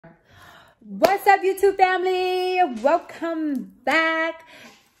What's up, YouTube family? Welcome back.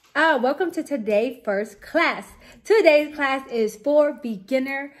 Welcome to today's first class. Today's class is for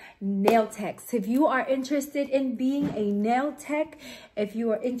beginner nail techs. If you are interested in being a nail tech, if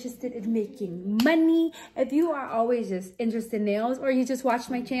you are interested in making money, if you are always just interested in nails, or you just watch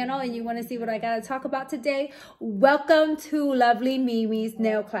my channel and you want to see what I got to talk about today, welcome to LovelyMimi's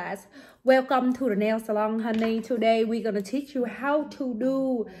nail class. Welcome to the nail salon, honey. Today we're going to teach you how to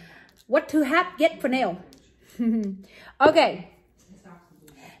do what to get for nail. Okay.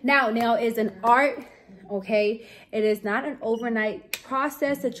 Now, nail is an art, okay? It is not an overnight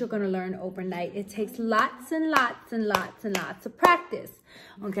process that you're going to learn overnight. It takes lots and lots and lots and lots of practice,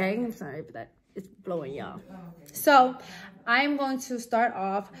 okay? I'm sorry for that. It's blowing, y'all. So, I'm going to start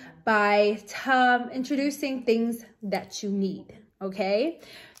off by introducing things that you need, okay?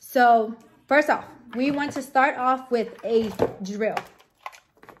 So, first off, we want to start off with a drill.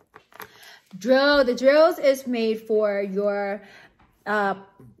 The drills is made for your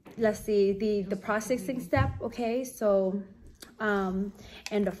let's see, the processing step, okay? So and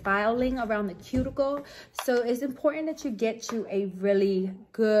the filing around the cuticle. So it's important that you get you a really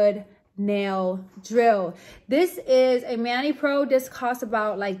good nail drill. This is a Mani Pro. This costs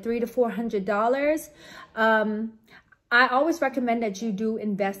about like $300 to $400. I always recommend that you do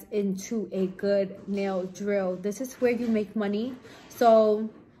invest into a good nail drill. This is where you make money. So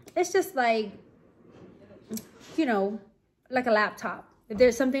it's just like, you know, like a laptop. If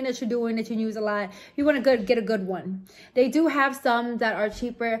there's something that you're doing that you use a lot, you want to get a good one. They do have some that are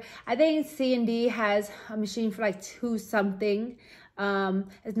cheaper. I think C&D has a machine for like $2 something.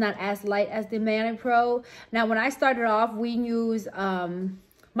 It's not as light as the Mani Pro. Now, when I started off, we use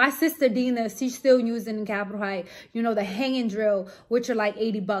my sister Dina, she's still using Capitol Height, you know, the hanging drill, which are like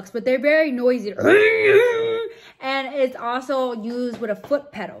 $80, but they're very noisy. And it's also used with a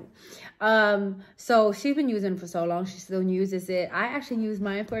foot pedal. So she's been using it for so long, she still uses it. I actually used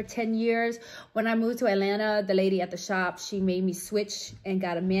mine for 10 years. When I moved to Atlanta, the lady at the shop, she made me switch and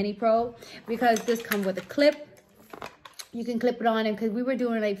got a Mani Pro because this comes with a clip. You can clip it on, and because we were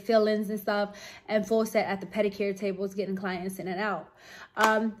doing like fill-ins and stuff and full set at the pedicure tables, getting clients in and out.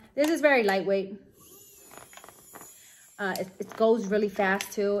 This is very lightweight. It goes really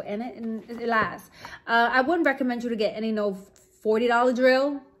fast too, and it lasts. I wouldn't recommend you to get any $40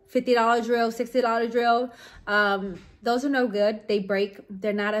 drill, $50 drill, $60 drill. Those are no good. They break.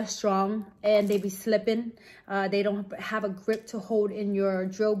 They're not as strong, and they be slipping. They don't have a grip to hold in your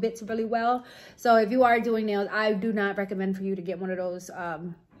drill bits really well. So if you are doing nails, I do not recommend for you to get one of those.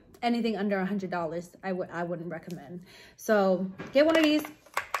 Anything under $100, I wouldn't recommend. So get one of these.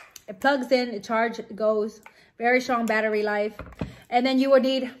 It plugs in, it charges, it goes. Very strong battery life. And then you will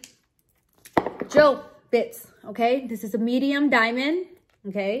need drill bits, okay? This is a medium diamond,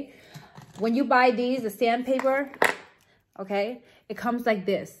 okay? When you buy these, the sandpaper, okay, it comes like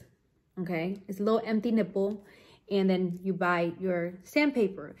this, okay? It's a little empty nipple, and then you buy your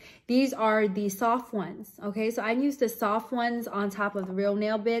sandpaper. These are the soft ones, okay? So I use the soft ones on top of the real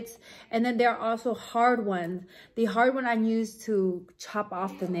nail bits, and then there are also hard ones. The hard one I use to chop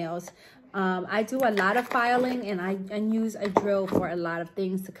off the nails. I do a lot of filing, and I use a drill for a lot of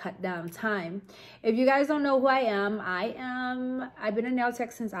things to cut down time. If you guys don't know who I've been a nail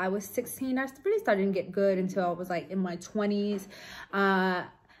tech since I was 16. I really started to get good until I was like in my 20s. I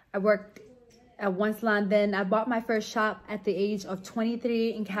worked at one salon. Then I bought my first shop at the age of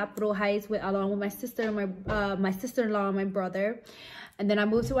 23 in Capitol Heights along with my sister and my sister-in-law and my brother. And then I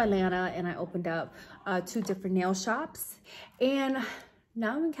moved to Atlanta, and I opened up 2 different nail shops. And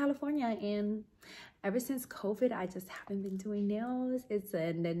now I'm in California, and ever since COVID, I just haven't been doing nails. It's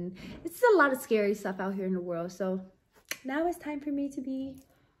a lot of scary stuff out here in the world. So now it's time for me to be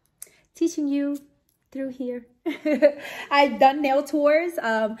teaching you through here. I've done nail tours.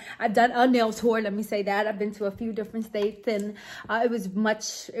 I've done a nail tour, let me say that. I've been to a few different states, and it was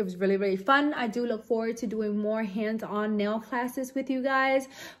really, really fun. I do look forward to doing more hands-on nail classes with you guys,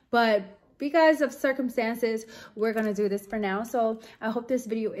 but because of circumstances, we're going to do this for now. So I hope this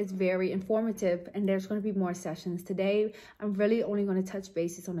video is very informative, and there's going to be more sessions. Today, I'm really only going to touch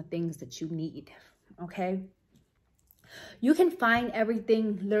bases on the things that you need, okay? You can find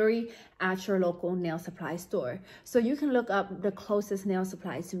everything literally at your local nail supply store. So you can look up the closest nail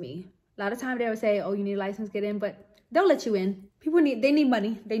supply to me. A lot of times they will say, oh, you need a license to get in, but they'll let you in. They need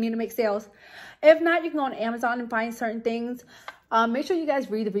money. They need to make sales. If not, you can go on Amazon and find certain things. Make sure you guys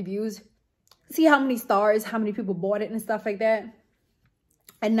read the reviews. See how many stars, how many people bought it and stuff like that.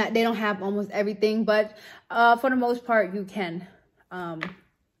 And they don't have almost everything, but for the most part, you can. And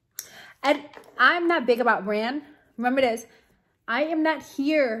I'm not big about brand. Remember this. I am not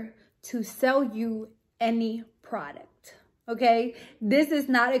here to sell you any product. Okay, this is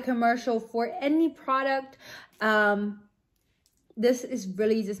not a commercial for any product. This is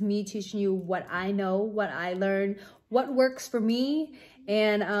really just me teaching you what I know, what I learned, what works for me.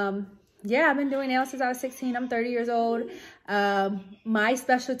 And yeah, I've been doing nails since I was 16. I'm 30 years old. My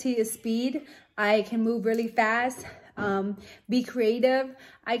specialty is speed. I can move really fast, be creative.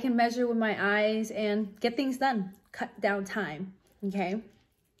 I can measure with my eyes and get things done, cut down time. Okay.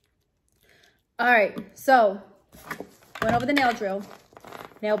 All right, so went over the nail drill,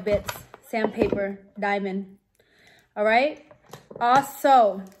 nail bits, sandpaper, diamond. All right.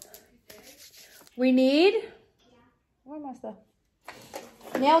 Also, we need, where are my stuff?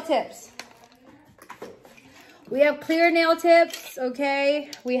 Nail tips. We have clear nail tips, okay?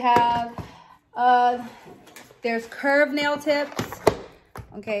 We have, there's curved nail tips,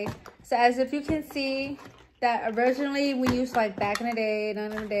 okay? So as if you can see that originally we used like back in the day,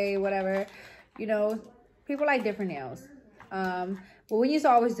 none of the day, whatever, you know, people like different nails. But we used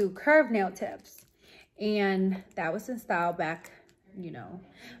to always do curved nail tips, and that was in style back, you know.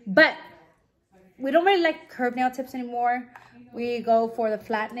 But we don't really like curved nail tips anymore. We go for the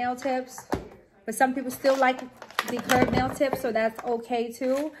flat nail tips, but some people still like the curved nail tips, so that's okay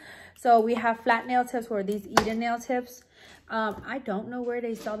too. So we have flat nail tips, or these Eden nail tips. I don't know where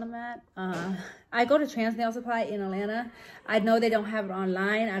they sell them at. I go to Trans Nail Supply in Atlanta. I know they don't have it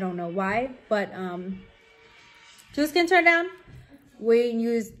online. I don't know why, but to skin turn down,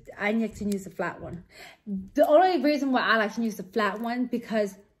 I like to use the flat one. The only reason why I like to use the flat one,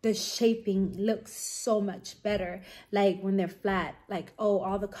 because the shaping looks so much better. Like when they're flat, like, oh,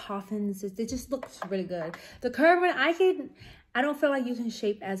 all the coffins, it just looks really good. The curved one, I don't feel like you can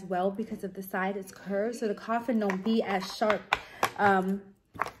shape as well because of the side it's curved, so the coffin don't be as sharp.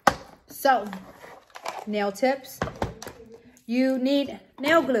 So nail tips, you need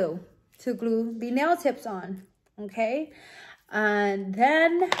nail glue to glue the nail tips on, okay? And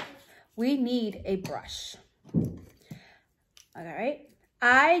then we need a brush. All right,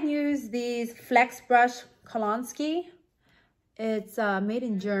 I use these Flex Brush Kolonsky. It's made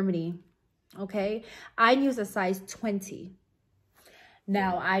in Germany, okay? I use a size 20.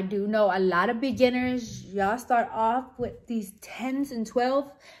 Now, I do know a lot of beginners, y'all start off with these 10s and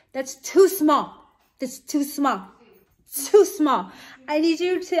 12. That's too small. That's too small. Too small. I need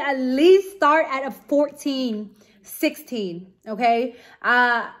you to at least start at a 14, 16, okay?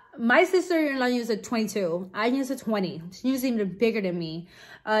 My sister-in-law used a 22. I use a 20. She's even bigger than me.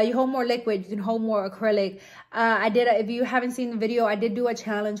 You hold more liquid, you can hold more acrylic. If you haven't seen the video, I did do a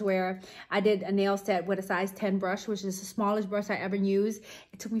challenge where I did a nail set with a size 10 brush, which is the smallest brush I ever used.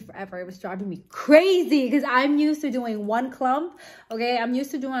 It took me forever. It was driving me crazy because I'm used to doing one clump, okay? I'm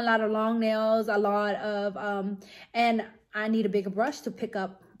used to doing a lot of long nails, a lot of, and I need a bigger brush to pick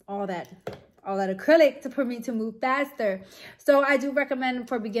up all that acrylic for me to move faster. So I do recommend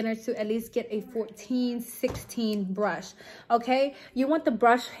for beginners to at least get a 14, 16 brush, okay? You want the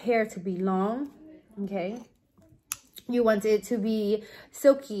brush hair to be long, okay? You want it to be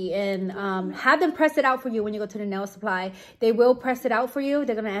silky, and have them press it out for you when you go to the nail supply. They will press it out for you.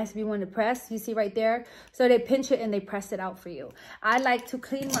 They're gonna ask if you want to press. You see right there? So they pinch it and they press it out for you. I like to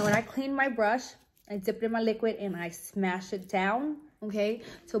when I clean my brush, I dip it in my liquid and I smash it down, okay,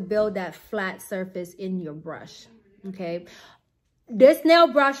 to build that flat surface in your brush, okay? This nail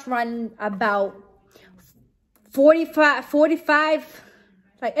brush run about 45,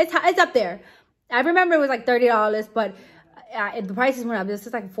 like it's up there. I remember it was like $30, but the prices went up. This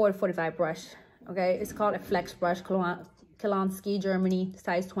is like a 40, 45 brush, okay? It's called a Flex Brush, Kolonsky, Germany,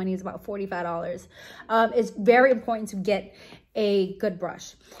 size 20 is about $45. It's very important to get a good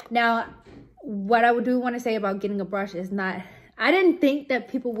brush. Now, what I do want to say about getting a brush is I didn't think that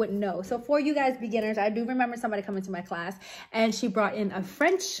people would know. So for you guys beginners, I do remember somebody coming to my class and she brought in a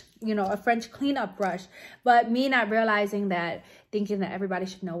French cleanup brush. But me not realizing that, thinking that everybody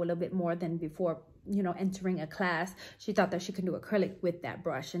should know a little bit more than before, entering a class, she thought that she could do acrylic with that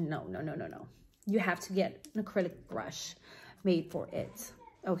brush. And no. You have to get an acrylic brush made for it,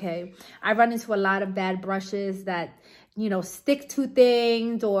 okay? I run into a lot of bad brushes that, stick to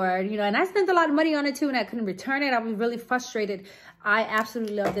things, or, and I spent a lot of money on it too, and I couldn't return it. I was really frustrated. I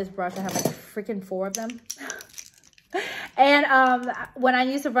absolutely love this brush. I have like freaking 4 of them. And when I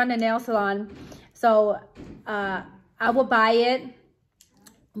used to run the nail salon, so I would buy it.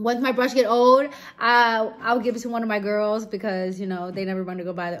 Once my brush get old, I'll give it to one of my girls because, they never want to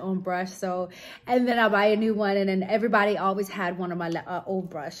go buy their own brush. So, and then I'll buy a new one. And then everybody always had one of my old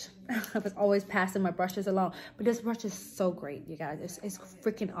brush. I was always passing my brushes along. But this brush is so great, you guys. It's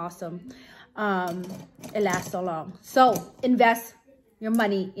freaking awesome. It lasts so long. So, invest your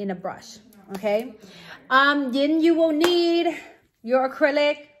money in a brush, okay? Then you will need your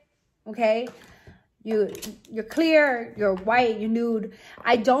acrylic, okay? Your clear, your white, your nude.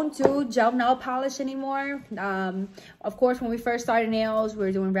 I don't do gel nail polish anymore. Of course, when we first started nails, we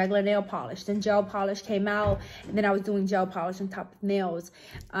were doing regular nail polish. Then gel polish came out, and then I was doing gel polish on top of nails.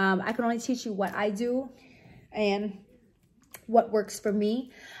 I can only teach you what I do and what works for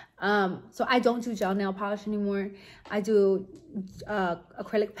me. So I don't do gel nail polish anymore. I do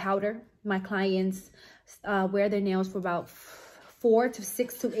acrylic powder. My clients wear their nails for about 4 to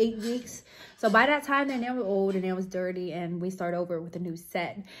 6 to 8 weeks. So by that time, their nail was old, their nail was dirty, and we start over with a new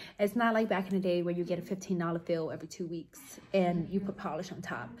set. It's not like back in the day where you get a $15 fill every 2 weeks and you put polish on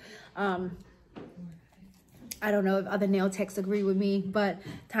top. I don't know if other nail techs agree with me, but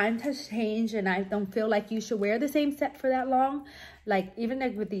times has changed, and I don't feel like you should wear the same set for that long. Like, even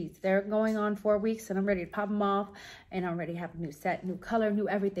like with these, they're going on 4 weeks, and I'm ready to pop them off, and I'm ready to have a new set, new color, new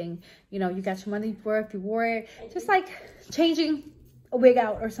everything. You know, you got your money worth, you wore it. Just like changing a wig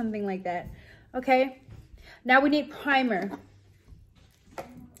out or something like that, okay? Now we need primer.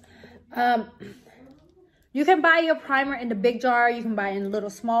 You can buy your primer in the big jar. You can buy it in a little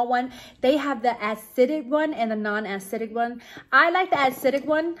small one. They have the acidic one and the non-acidic one. I like the acidic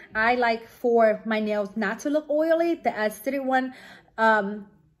one. I like for my nails not to look oily. The acidic one,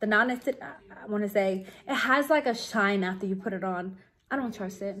 the non-acidic, I want to say, it has like a shine after you put it on. I don't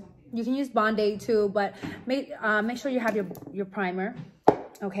trust it. You can use Band-Aid too, but make sure you have your primer,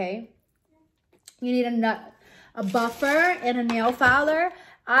 okay? You need a buffer and a nail filer.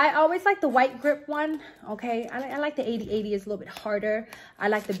 I always like the white grip one, okay? I like the 80/80. It's a little bit harder. I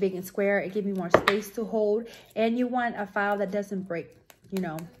like the big and square. It gives me more space to hold. And you want a file that doesn't break, you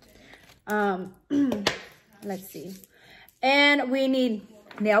know. Let's see. And we need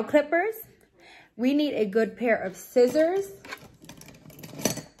nail clippers. We need a good pair of scissors.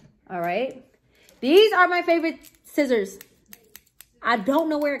 All right. These are my favorite scissors. I don't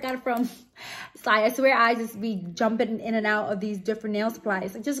know where I got it from. So I swear I just be jumping in and out of these different nail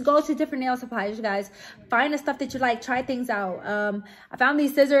supplies. Just go to different nail supplies, you guys. Find the stuff that you like. Try things out. I found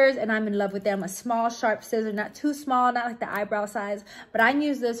these scissors and I'm in love with them. A small, sharp scissor. Not too small, not like the eyebrow size. But I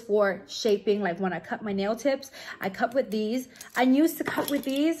use this for shaping. Like when I cut my nail tips, I cut with these. I used to cut with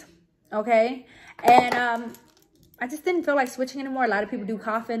these, okay? And I just didn't feel like switching anymore. A lot of people do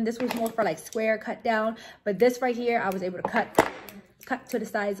coffin. This was more for like square cut down. But this right here, I was able to cut to the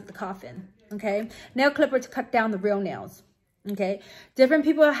size of the coffin. Okay, nail clipper to cut down the real nails. Okay, different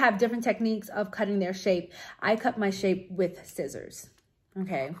people have different techniques of cutting their shape. I cut my shape with scissors.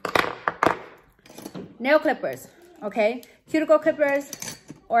 Okay, nail clippers. Okay, cuticle clippers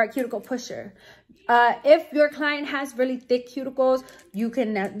or a cuticle pusher. If your client has really thick cuticles, you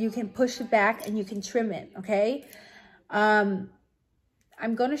can push it back and you can trim it. Okay, I'm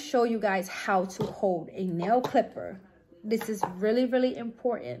gonna show you guys how to hold a nail clipper. This is really, really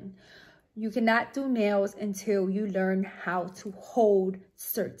important. You cannot do nails until you learn how to hold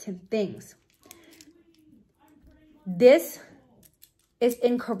certain things. This is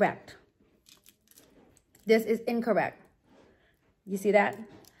incorrect. This is incorrect. You see that?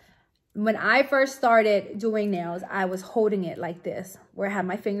 When I first started doing nails, I was holding it like this, where I had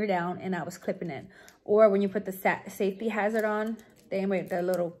my finger down and I was clipping it. Or when you put the safety hazard on, they make the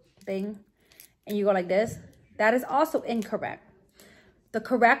little thing, and you go like this. That is also incorrect. The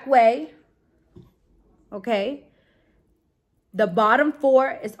correct way, okay, the bottom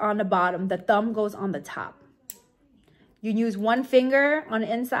 4 is on the bottom. The thumb goes on the top. You use one finger on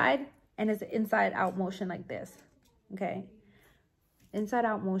the inside, and it's an inside out motion like this, okay? Inside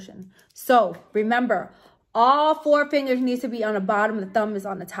out motion. So remember, all 4 fingers needs to be on the bottom. The thumb is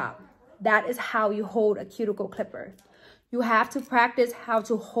on the top. That is how you hold a cuticle clipper. You have to practice how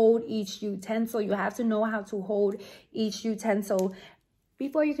to hold each utensil. You have to know how to hold each utensil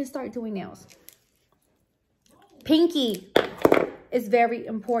before you can start doing nails. Pinky is very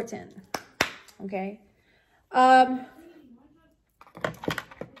important, okay?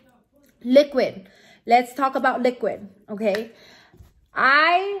 Liquid. Let's talk about liquid, okay?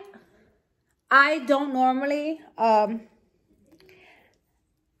 I don't normally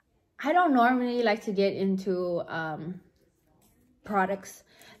like to get into products.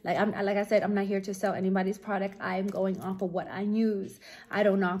 Like I said, I'm not here to sell anybody's product. I'm going off of what I use. I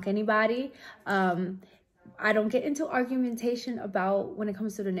don't knock anybody. I don't get into argumentation about when it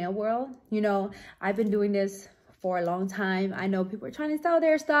comes to the nail world. You know, I've been doing this for a long time. I know people are trying to sell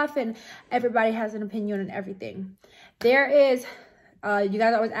their stuff and everybody has an opinion on everything. There is, you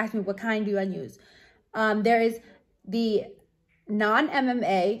guys always ask me what kind do I use. There is the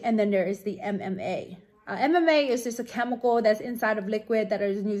non-MMA and then there is the MMA. MMA is just a chemical that's inside of liquid that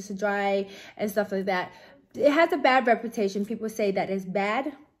is used to dry and stuff like that. It has a bad reputation. People say that it's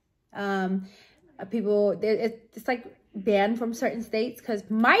bad. It's like banned from certain states, because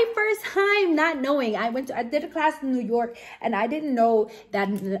my first time not knowing, I did a class in New York and I didn't know that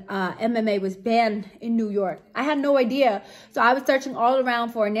MMA was banned in New York. I had no idea. So I was searching all around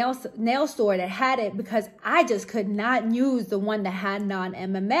for a nail store that had it, because I just could not use the one that had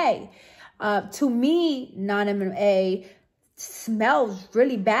non-MMA. To me, non-MMA smells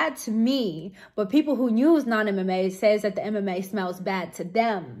really bad to me, but people who use non-MMA says that the MMA smells bad to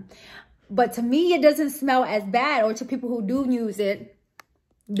them. But to me, it doesn't smell as bad, or to people who do use the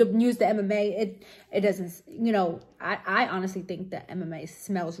MMA, it doesn't, you know, I honestly think that MMA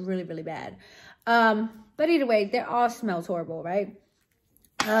smells really, really bad. But either way, they all smells horrible, right?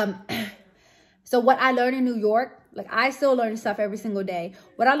 So what I learned in New York, like I still learn stuff every single day.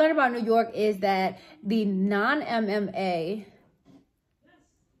 What I learned about New York is that the non-MMA,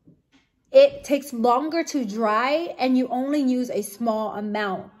 it takes longer to dry and you only use a small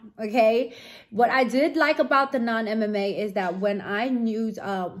amount. Okay, what I did like about the non-MMA is that when I use,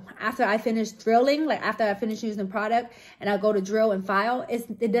 after I finish drilling, like after I finish using the product and I go to drill and file,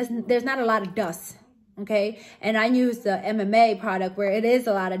 there's not a lot of dust. Okay, and I use the MMA product where it is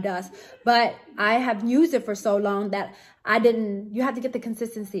a lot of dust, but I have used it for so long that you have to get the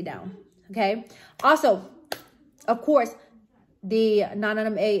consistency down. Okay, also, of course, the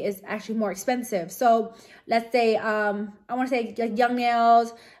non-MMA is actually more expensive. So let's say, I want to say like Young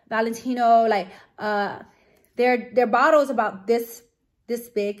Nails, Valentino, like their bottle is about this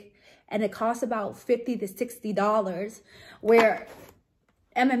big, and it costs about $50 to $60. Where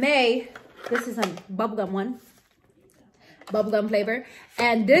MMA, this is a bubblegum one, bubblegum flavor,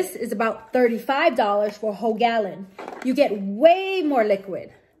 and this is about $35 for a whole gallon. You get way more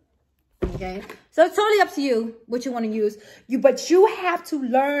liquid. Okay, so it's totally up to you what you want to use. But you have to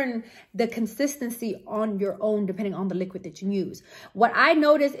learn the consistency on your own, depending on the liquid that you use. What I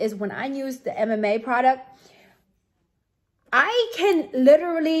noticed is when I use the MMA product, I can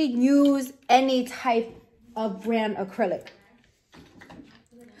literally use any type of brand acrylic.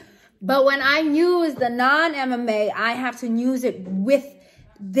 But when I use the non-MMA, I have to use it with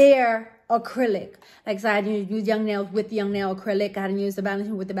their acrylic. Like, so I had to use Young Nails with Young Nail acrylic. I had to use the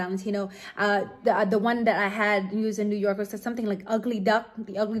Valentino with the Valentino. The one that I had used in New York was something like Ugly Duck.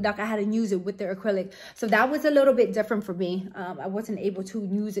 The Ugly Duck, I had to use it with their acrylic. So that was a little bit different for me. I wasn't able to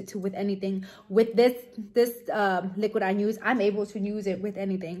use it with anything. With this liquid I use, I'm able to use it with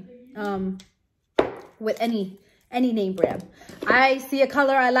anything. With any name brand. I see a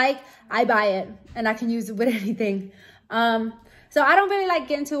color I like, I buy it, and I can use it with anything. So I don't really like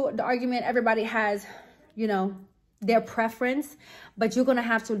getting into the argument. Everybody has, you know, their preference, but you're going to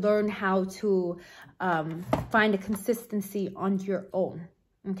have to learn how to find a consistency on your own,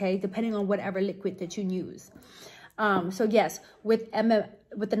 okay, depending on whatever liquid that you use. So yes, with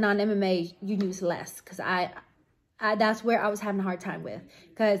the non-MMA, you use less, because that's where I was having a hard time with,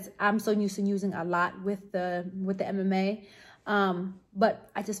 because I'm so used to using a lot with the MMA. But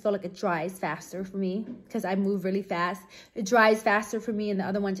I just feel like it dries faster for me because I move really fast. It dries faster for me, and the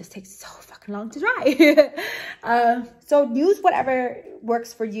other one just takes so fucking long to dry. So use whatever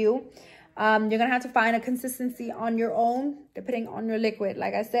works for you. You're gonna have to find a consistency on your own depending on your liquid,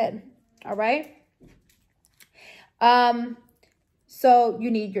 like I said. All right. So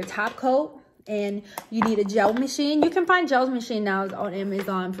you need your top coat, and you need a gel machine. You can find gel machine now on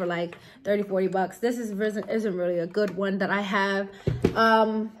Amazon for like 30, 40 bucks. This isn't really a good one that I have.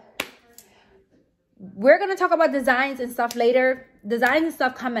 We're going to talk about designs and stuff later. Designs and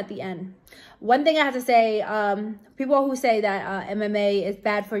stuff come at the end. One thing I have to say, people who say that MMA is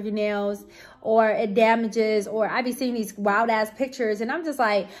bad for your nails, or it damages, or I be seeing these wild ass pictures, and I'm just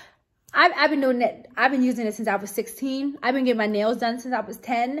like, I've been doing it. I've been using it since I was 16. I've been getting my nails done since I was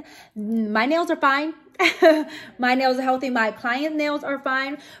 10. My nails are fine. My nails are healthy. My client nails are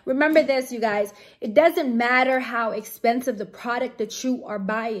fine. Remember this, you guys. It doesn't matter how expensive the product that you are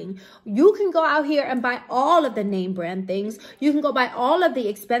buying. You can go out here and buy all of the name brand things. You can go buy all of the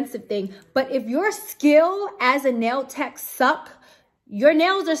expensive things. But if your skill as a nail tech suck, your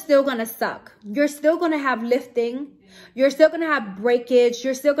nails are still going to suck. You're still going to have lifting. You're still going to have breakage.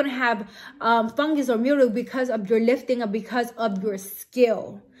 You're still going to have fungus or mildew because of your lifting or because of your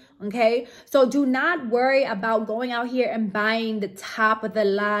skill. Okay, so do not worry about going out here and buying the top of the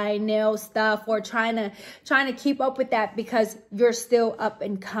line nail stuff, or trying to keep up with that, because you're still up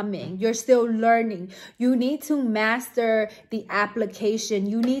and coming. You're still learning. You need to master the application.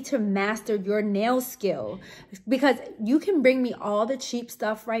 You need to master your nail skill, because you can bring me all the cheap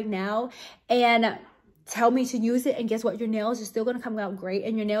stuff right now, and tell me to use it, and guess what? Your nails are still going to come out great,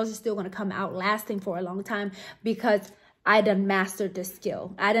 and your nails are still going to come out lasting for a long time because I done mastered the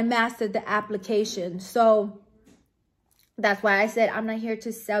skill. I done mastered the application. So that's why I said I'm not here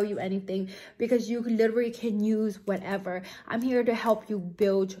to sell you anything, because you literally can use whatever. I'm here to help you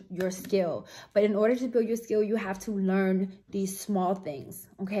build your skill. But in order to build your skill, you have to learn these small things,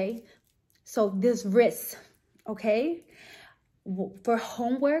 okay? So this wrist, okay? For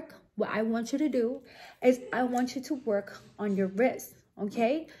homework, what I want you to do is I want you to work on your wrist,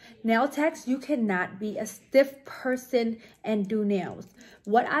 okay? Nail techs, you cannot be a stiff person and do nails.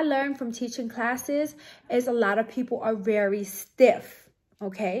 What I learned from teaching classes is a lot of people are very stiff,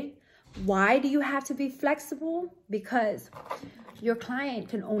 okay? Why do you have to be flexible? Because your client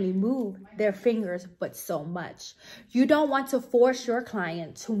can only move their fingers but so much. You don't want to force your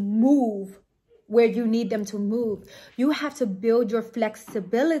client to move where you need them to move. You have to build your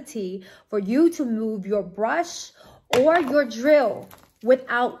flexibility for you to move your brush or your drill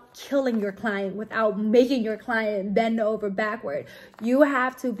without killing your client, without making your client bend over backward. You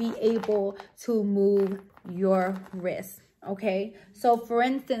have to be able to move your wrist, okay? So for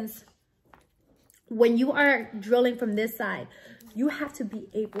instance, when you are drilling from this side, you have to be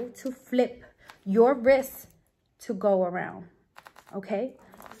able to flip your wrist to go around, okay?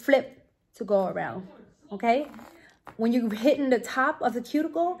 Flip to go around, okay? When you're hitting the top of the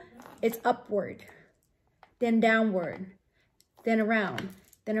cuticle, it's upward, then downward, then around,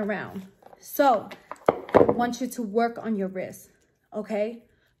 then around. So I want you to work on your wrist, okay?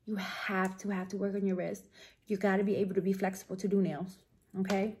 You have to work on your wrist. You got to be able to be flexible to do nails,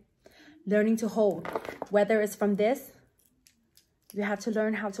 okay? Learning to hold, whether it's from this, you have to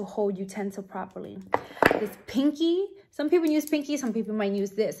learn how to hold utensil properly. This pinky, some people use pinky, some people might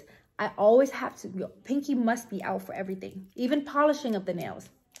use this. I always have to, pinky must be out for everything, even polishing of the nails.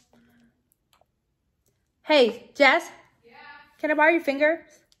 Hey, Jess? Yeah. Can I borrow your fingers?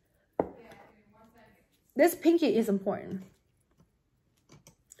 Yeah, this pinky is important.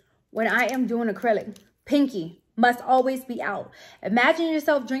 When I am doing acrylic, pinky must always be out. Imagine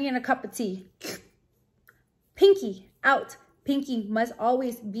yourself drinking a cup of tea. Pinky out. Pinky must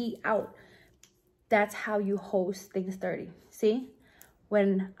always be out. That's how you hold things sturdy. See?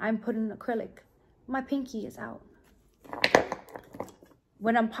 When I'm putting acrylic, my pinky is out.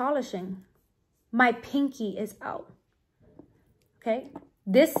 When I'm polishing, my pinky is out. Okay?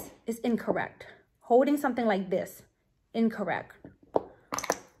 This is incorrect. Holding something like this, incorrect.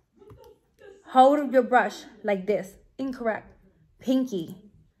 Hold your brush like this, incorrect. Pinky.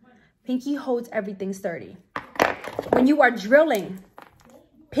 Pinky holds everything sturdy. When you are drilling,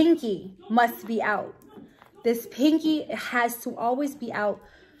 pinky must be out. This pinky has to always be out.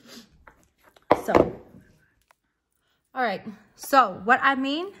 So, all right. So what I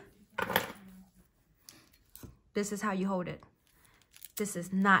mean, this is how you hold it. This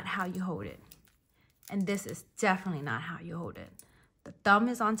is not how you hold it. And this is definitely not how you hold it. The thumb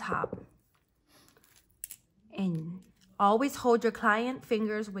is on top. And always hold your client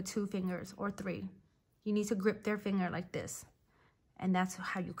fingers with 2 fingers or 3. You need to grip their finger like this. And that's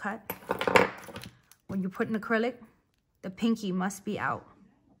how you cut. When you're putting acrylic, the pinky must be out.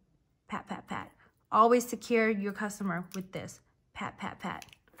 Pat, pat, pat. Always secure your customer with this. Pat, pat, pat.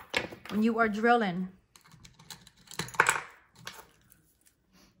 When you are drilling,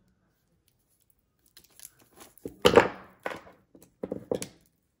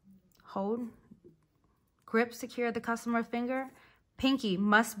 hold, grip, secure the customer finger. Pinky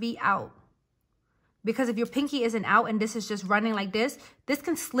must be out. Because if your pinky isn't out and this is just running like this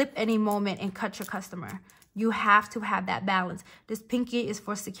can slip any moment and cut your customer. You have to have that balance. This pinky is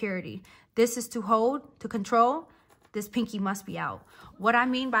for security. This is to hold, to control. This pinky must be out. What I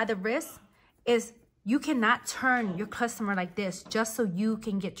mean by the wrist is you cannot turn your customer like this just so you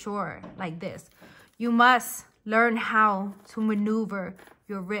can get your like this. You must learn how to maneuver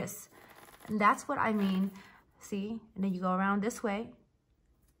your wrist. And that's what I mean. See? And then you go around this way,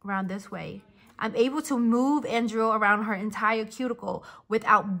 around this way. I'm able to move and drill around her entire cuticle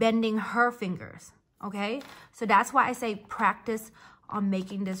without bending her fingers, okay? So that's why I say practice on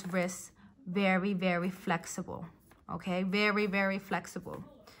making this wrist very, very flexible, okay? Very, very flexible.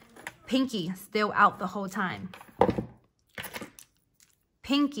 Pinky still out the whole time.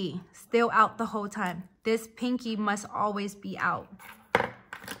 Pinky still out the whole time. This pinky must always be out.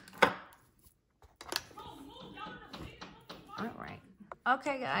 All right.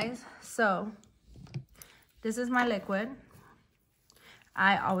 Okay, guys, so this is my liquid.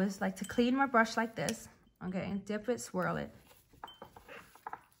 I always like to clean my brush like this. Okay, dip it, swirl it.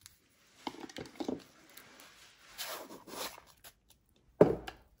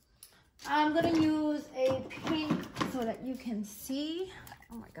 I'm gonna use that you can see.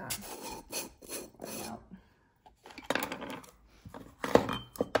 Oh my God.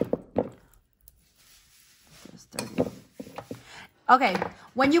 Okay,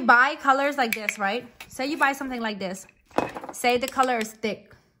 when you buy colors like this, right? Say you buy something like this. Say the color is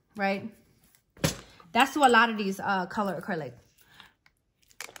thick, right? That's to a lot of these color acrylic.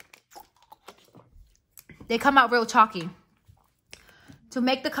 They come out real chalky. To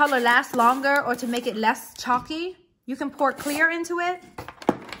make the color last longer or to make it less chalky, you can pour clear into it.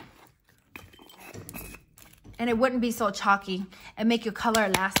 And it wouldn't be so chalky and make your color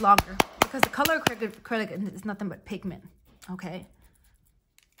last longer. Because the color acrylic is nothing but pigment, okay?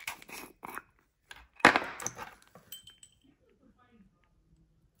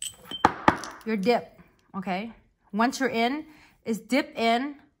 Your dip, okay? Once you're in, is dip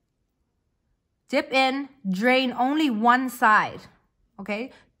in, drain only one side,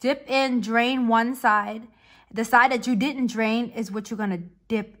 okay? Dip in, drain one side. The side that you didn't drain is what you're gonna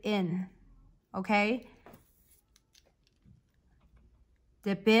dip in, okay?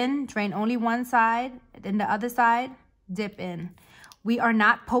 Dip in, drain only one side, then the other side, dip in. We are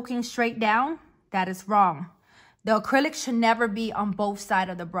not poking straight down. That is wrong. The acrylic should never be on both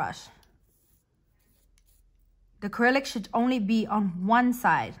sides of the brush. The acrylic should only be on one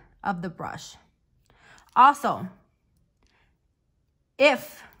side of the brush. Also,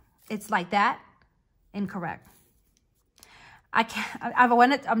 if it's like that, incorrect.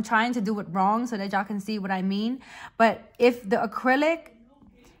 I'm trying to do it wrong so that y'all can see what I mean. But if the acrylic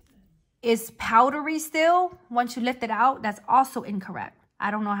is powdery still, once you lift it out, that's also incorrect. I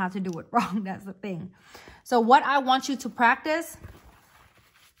don't know how to do it wrong. That's the thing. So what I want you to practice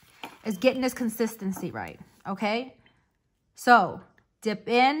is getting this consistency right. Okay, so dip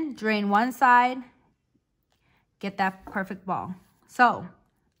in, drain one side, get that perfect ball. So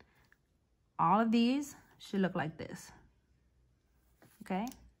all of these should look like this. Okay,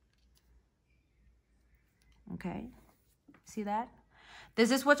 see that?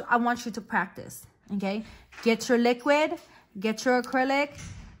 This is what I want you to practice. Okay, get your liquid, get your acrylic,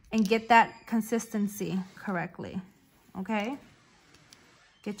 and get that consistency correctly. Okay,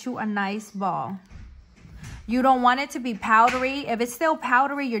 get you a nice ball. You don't want it to be powdery. If it's still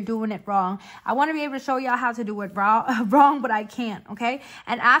powdery, you're doing it wrong. I want to be able to show y'all how to do it wrong, but I can't, okay?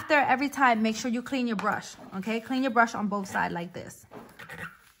 And after every time, make sure you clean your brush, okay? Clean your brush on both sides like this.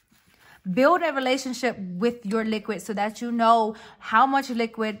 Build a relationship with your liquid so that you know how much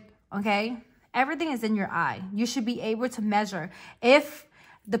liquid, okay? Everything is in your eye. You should be able to measure. If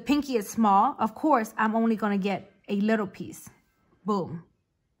the pinky is small, of course, I'm only going to get a little piece. Boom,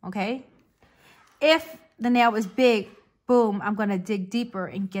 okay? If the nail is big, boom, I'm going to dig deeper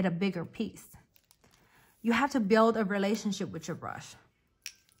and get a bigger piece. You have to build a relationship with your brush.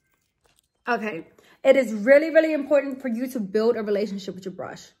 Okay, it is really, really important for you to build a relationship with your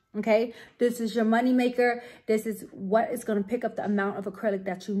brush. Okay, this is your money maker. This is what is going to pick up the amount of acrylic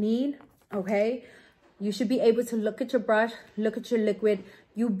that you need. Okay, you should be able to look at your brush, look at your liquid.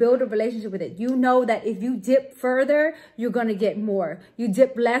 You build a relationship with it. You know that if you dip further, you're going to get more. You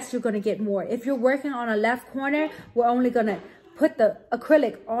dip less, you're going to get more. If you're working on a left corner, we're only going to put the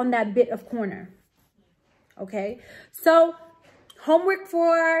acrylic on that bit of corner. Okay, so homework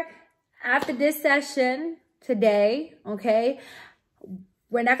for after this session today, okay?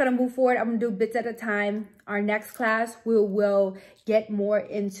 We're not going to move forward. I'm going to do bits at a time. Our next class, we will get more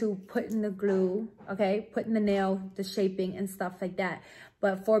into putting the glue, okay? Putting the nail, the shaping, and stuff like that.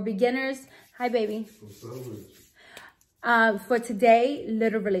 But for beginners, hi, baby. For today,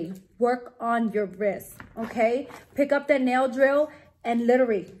 literally, work on your wrist, okay? Pick up that nail drill and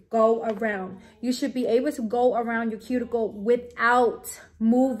literally go around. You should be able to go around your cuticle without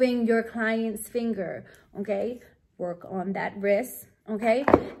moving your client's finger, okay? Work on that wrist. Okay,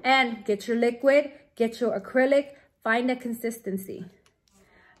 and get your liquid, get your acrylic, find the consistency.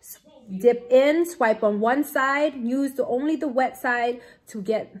 Dip in, swipe on one side, use only the wet side to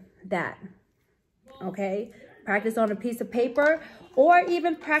get that. Okay, practice on a piece of paper or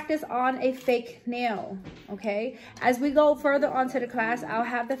even practice on a fake nail. Okay, as we go further onto the class, I'll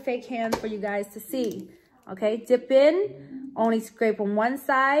have the fake hands for you guys to see. Okay, dip in, only scrape on one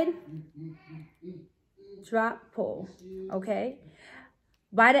side, drop, pull. Okay.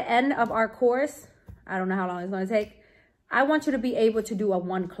 By the end of our course, I don't know how long it's going to take, I want you to be able to do a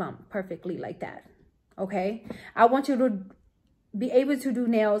one clump perfectly like that, okay? I want you to be able to do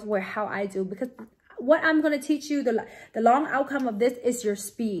nails where how I do, because what I'm going to teach you, the long outcome of this is your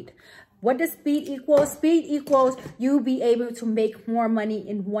speed. What does speed equal? Speed equals you be able to make more money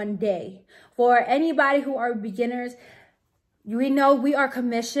in one day. For anybody who are beginners, we know we are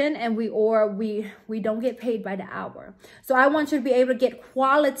commissioned and we don't get paid by the hour. So I want you to be able to get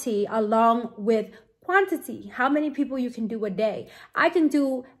quality along with quantity. How many people you can do a day? I can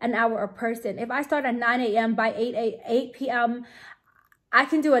do an hour a person. If I start at 9 a.m. by 8 p.m., I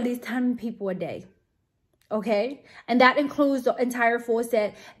can do at least 10 people a day. Okay, and that includes the entire full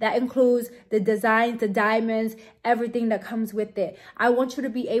set. That includes the designs, the diamonds, everything that comes with it. I want you to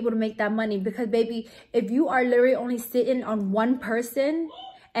be able to make that money, because baby, if you are literally only sitting on one person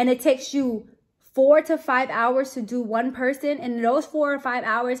and it takes you 4 to 5 hours to do one person, and in those 4 or 5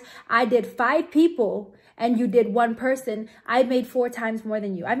 hours I did 5 people and you did one person, I made 4 times more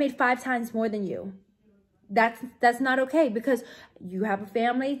than you. I made 5 times more than you. That's not okay, because you have a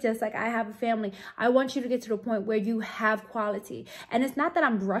family just like I have a family. I want you to get to the point where you have quality. And it's not that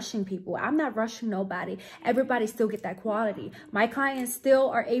I'm rushing people. I'm not rushing nobody. Everybody still get that quality. My clients still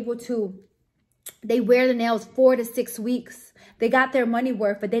are able to, they wear the nails 4 to 6 weeks. They got their money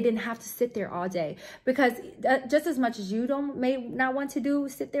worth, but they didn't have to sit there all day. Because just as much as you may not want to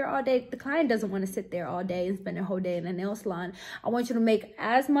sit there all day, the client doesn't want to sit there all day and spend a whole day in a nail salon. I want you to make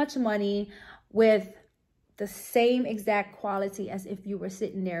as much money with the same exact quality as if you were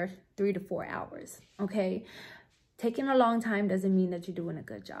sitting there 3 to 4 hours. Okay, taking a long time doesn't mean that you're doing a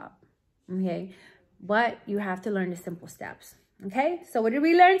good job. Okay, but you have to learn the simple steps. Okay, so what did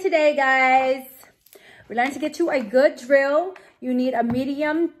we learn today, guys? We learned to get you a good drill. You need a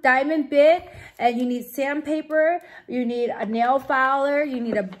medium diamond bit, and you need sandpaper. You need a nail filer. You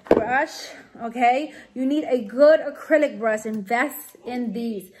need a brush. Okay, you need a good acrylic brush. Invest in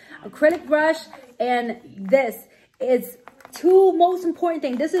these acrylic brush, and this is 2 most important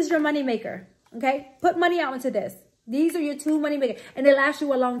things. This is your money maker. Okay, put money out into this. These are your 2 money makers, and they last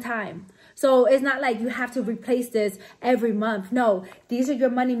you a long time. So it's not like you have to replace this every month. No, these are your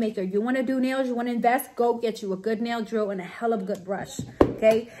money maker. You want to do nails, you want to invest, go get you a good nail drill and a hell of a good brush.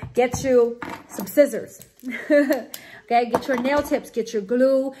 Okay, get you some scissors. Okay, get your nail tips, get your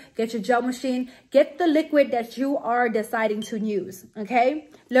glue, get your gel machine, get the liquid that you are deciding to use. Okay,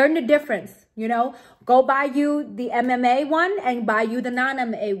 learn the difference. You know, go buy you the MMA one and buy you the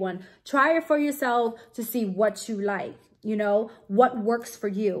non-MMA one. Try it for yourself to see what you like. You know, what works for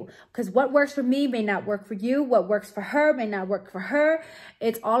you, because what works for me may not work for you. What works for her may not work for her.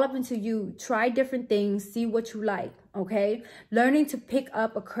 It's all up into you. Try different things, see what you like. Okay, learning to pick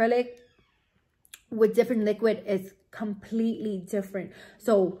up acrylic with different liquid is completely different.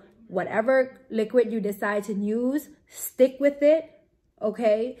 So whatever liquid you decide to use, stick with it.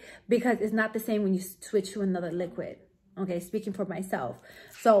 Okay, because it's not the same when you switch to another liquid. Okay, speaking for myself.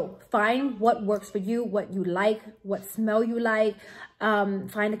 So find what works for you, what you like, what smell you like.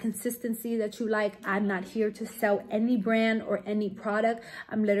 Find a consistency that you like. I'm not here to sell any brand or any product.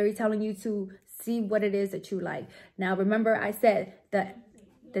 I'm literally telling you to see what it is that you like. Now, remember I said that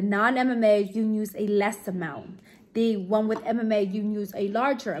the non-MMA, you use a less amount. The one with MMA, you use a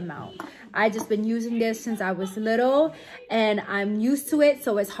larger amount. I just been using this since I was little, and I'm used to it,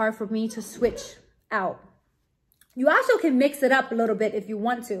 so it's hard for me to switch out. You also can mix it up a little bit if you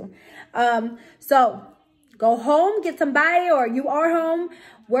want to. So go home, get some body, or you are home,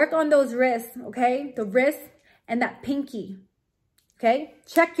 work on those wrists, okay? The wrist and that pinky, okay?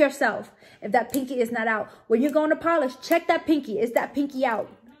 Check yourself if that pinky is not out. When you're going to polish, check that pinky. Is that pinky out?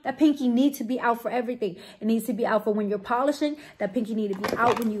 That pinky needs to be out for everything. It needs to be out for when you're polishing. That pinky needs to be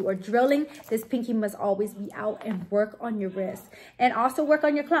out when you are drilling. This pinky must always be out, and work on your wrist. And also work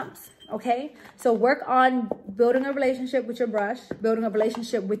on your clumps, okay? So work on building a relationship with your brush, building a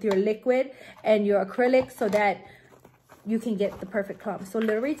relationship with your liquid and your acrylic so that you can get the perfect clump. So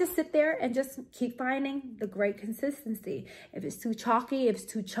literally just sit there and just keep finding the great consistency. If it's too chalky, if it's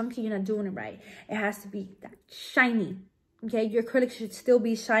too chunky, you're not doing it right. It has to be that shiny. Okay, your acrylic should still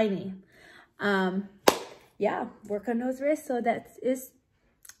be shiny. Yeah, work on those wrists. So that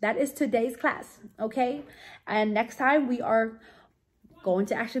is today's class, okay? And next time we are going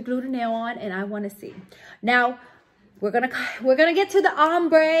to actually glue the nail on, and I want to see. Now, we're gonna get to the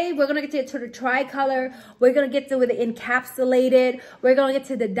ombre. We're gonna get to the tricolor. We're gonna get to the encapsulated. We're gonna get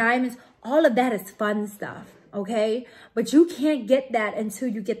to the diamonds. All of that is fun stuff, okay? But you can't get that until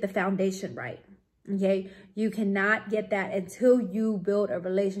you get the foundation right. Okay, you cannot get that until you build a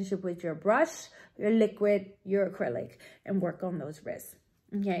relationship with your brush, your liquid, your acrylic, and work on those wrists.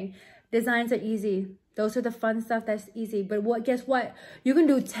 Okay, designs are easy. Those are the fun stuff that's easy. But guess what? You can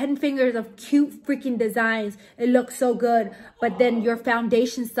do 10 fingers of cute freaking designs. It looks so good. But then your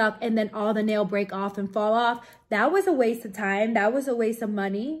foundation stuck, and then all the nail break off and fall off. That was a waste of time. That was a waste of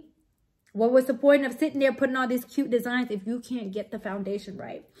money. What was the point of sitting there putting all these cute designs if you can't get the foundation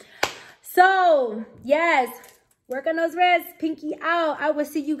right? So, yes, Work on those wrists. Pinky out. I will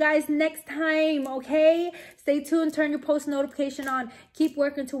see you guys next time, okay? Stay tuned. Turn your post notification on. Keep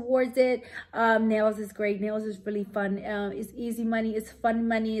working towards it. Nails is great. Nails is really fun. It's easy money. It's fun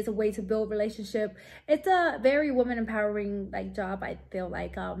money. It's a way to build relationship. It's a very woman empowering like job. I feel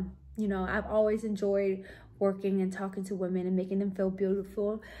like, you know, I've always enjoyed working and talking to women and making them feel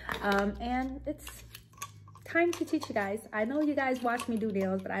beautiful. And it's time to teach you guys. I know you guys watch me do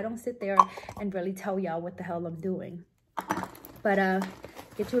nails, but I don't sit there and really tell y'all what the hell I'm doing. But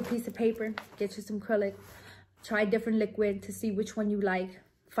get you a piece of paper, get you some acrylic, try different liquid to see which one you like,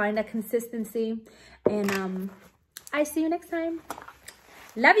 find that consistency, and I see you next time.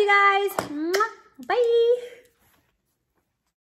 Love you guys. Bye.